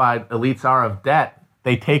horrified elites are of debt,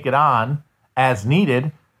 they take it on as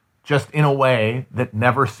needed, just in a way that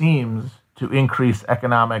never seems to increase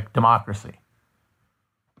economic democracy.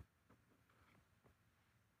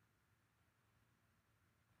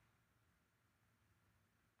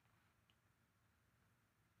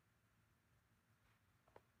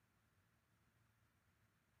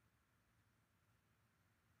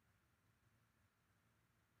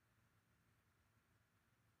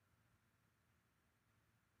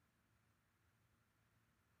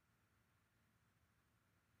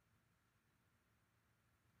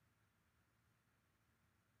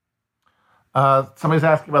 Somebody's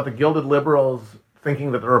asking about the gilded liberals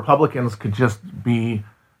thinking that the Republicans could just be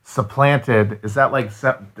supplanted. Is that like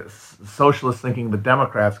socialists thinking the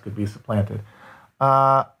Democrats could be supplanted?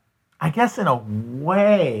 I guess in a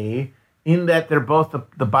way, in that they're both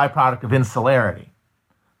the byproduct of insularity.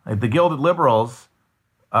 Like the gilded liberals,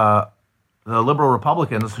 the liberal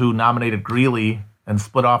Republicans who nominated Greeley and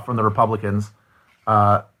split off from the Republicans,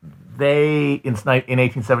 they in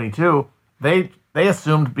 1872 they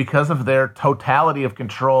assumed because of their totality of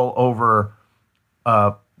control over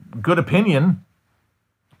good opinion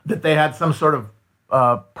that they had some sort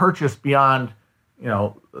of purchase beyond,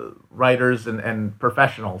 writers and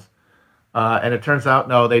professionals. And it turns out,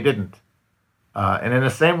 no, they didn't. And in the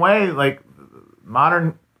same way, like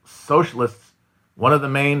modern socialists, one of the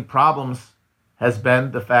main problems has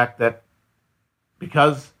been the fact that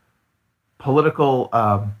because political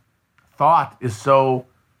thought is so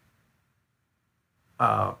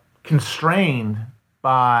constrained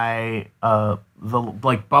by the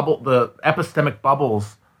epistemic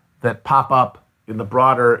bubbles that pop up in the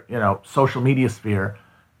broader, social media sphere,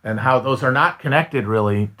 and how those are not connected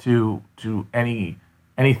really to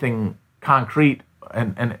anything concrete,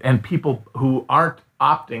 and people who aren't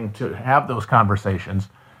opting to have those conversations,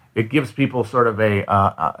 it gives people sort of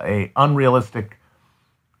a unrealistic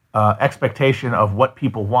expectation of what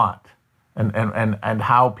people want and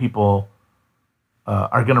how people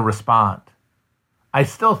are going to respond. I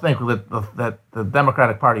still think that the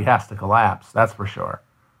Democratic Party has to collapse, that's for sure.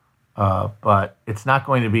 But it's not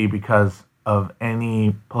going to be because of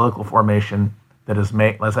any political formation that is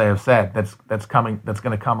made, as I have said, that's going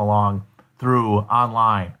to come along through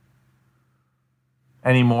online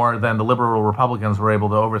any more than the liberal Republicans were able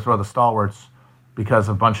to overthrow the stalwarts because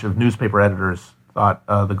a bunch of newspaper editors thought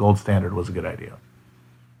the gold standard was a good idea.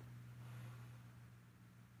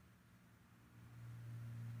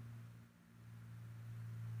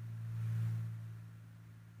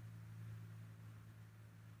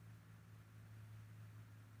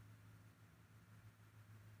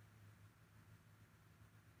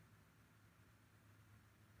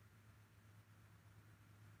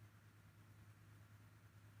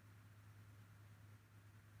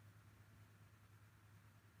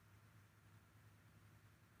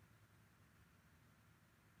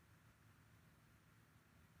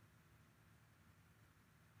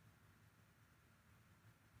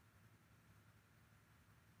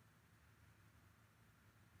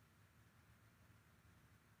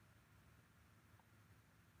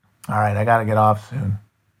 All right, I got to get off soon.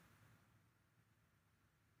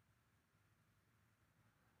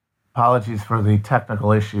 Apologies for the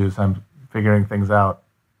technical issues. I'm figuring things out.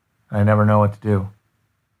 I never know what to do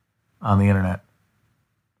on the internet.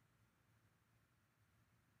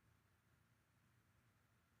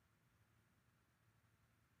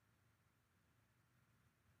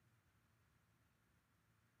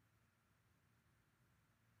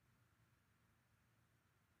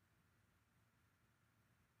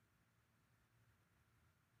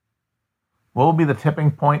 What will be the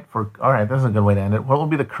tipping point for... All right, this is a good way to end it. What will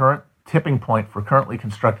be the current tipping point for currently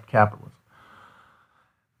constructed capitalism?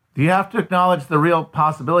 Do you have to acknowledge the real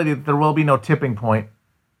possibility that there will be no tipping point?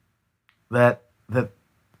 That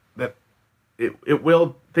it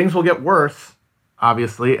will... Things will get worse,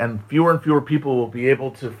 obviously, and fewer people will be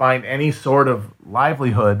able to find any sort of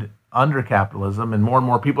livelihood under capitalism, and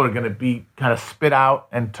more people are going to be kind of spit out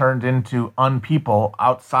and turned into unpeople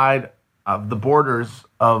outside of the borders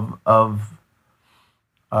of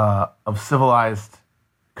civilized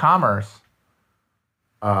commerce,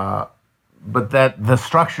 but that the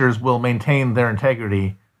structures will maintain their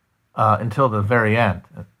integrity until the very end,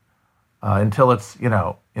 until it's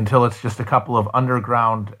just a couple of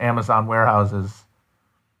underground Amazon warehouses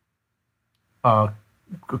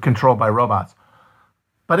controlled by robots.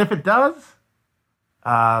 But if it does,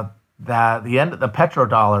 the end of the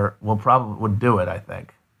petrodollar would do it, I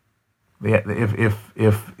think. If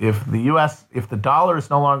the U.S. if the dollar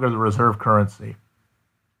is no longer the reserve currency,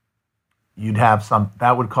 you'd have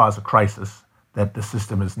that would cause a crisis that the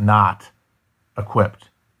system is not equipped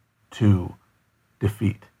to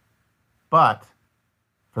defeat. But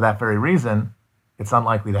for that very reason, it's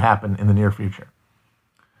unlikely to happen in the near future,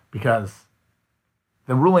 because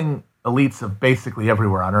the ruling elites of basically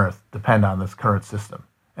everywhere on Earth depend on this current system,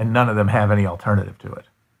 and none of them have any alternative to it.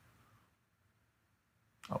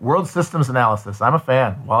 World systems analysis. I'm a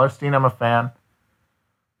fan. Wallerstein, I'm a fan.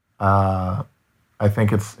 I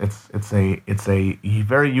think it's a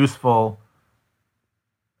very useful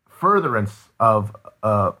furtherance of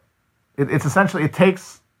it's essentially, it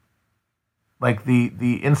takes like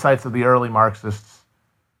the insights of the early Marxists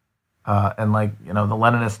and the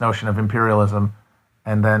Leninist notion of imperialism,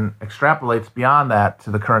 and then extrapolates beyond that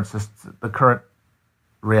to the current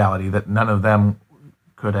reality that none of them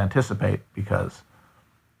could anticipate, because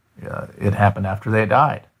it happened after they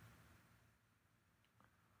died.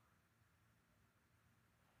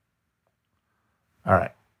 All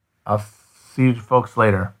right. I'll see you folks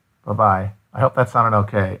later. Bye-bye. I hope that sounded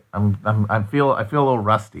okay. I feel a little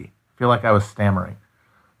rusty. I feel like I was stammering,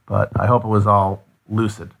 but I hope it was all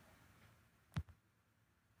lucid.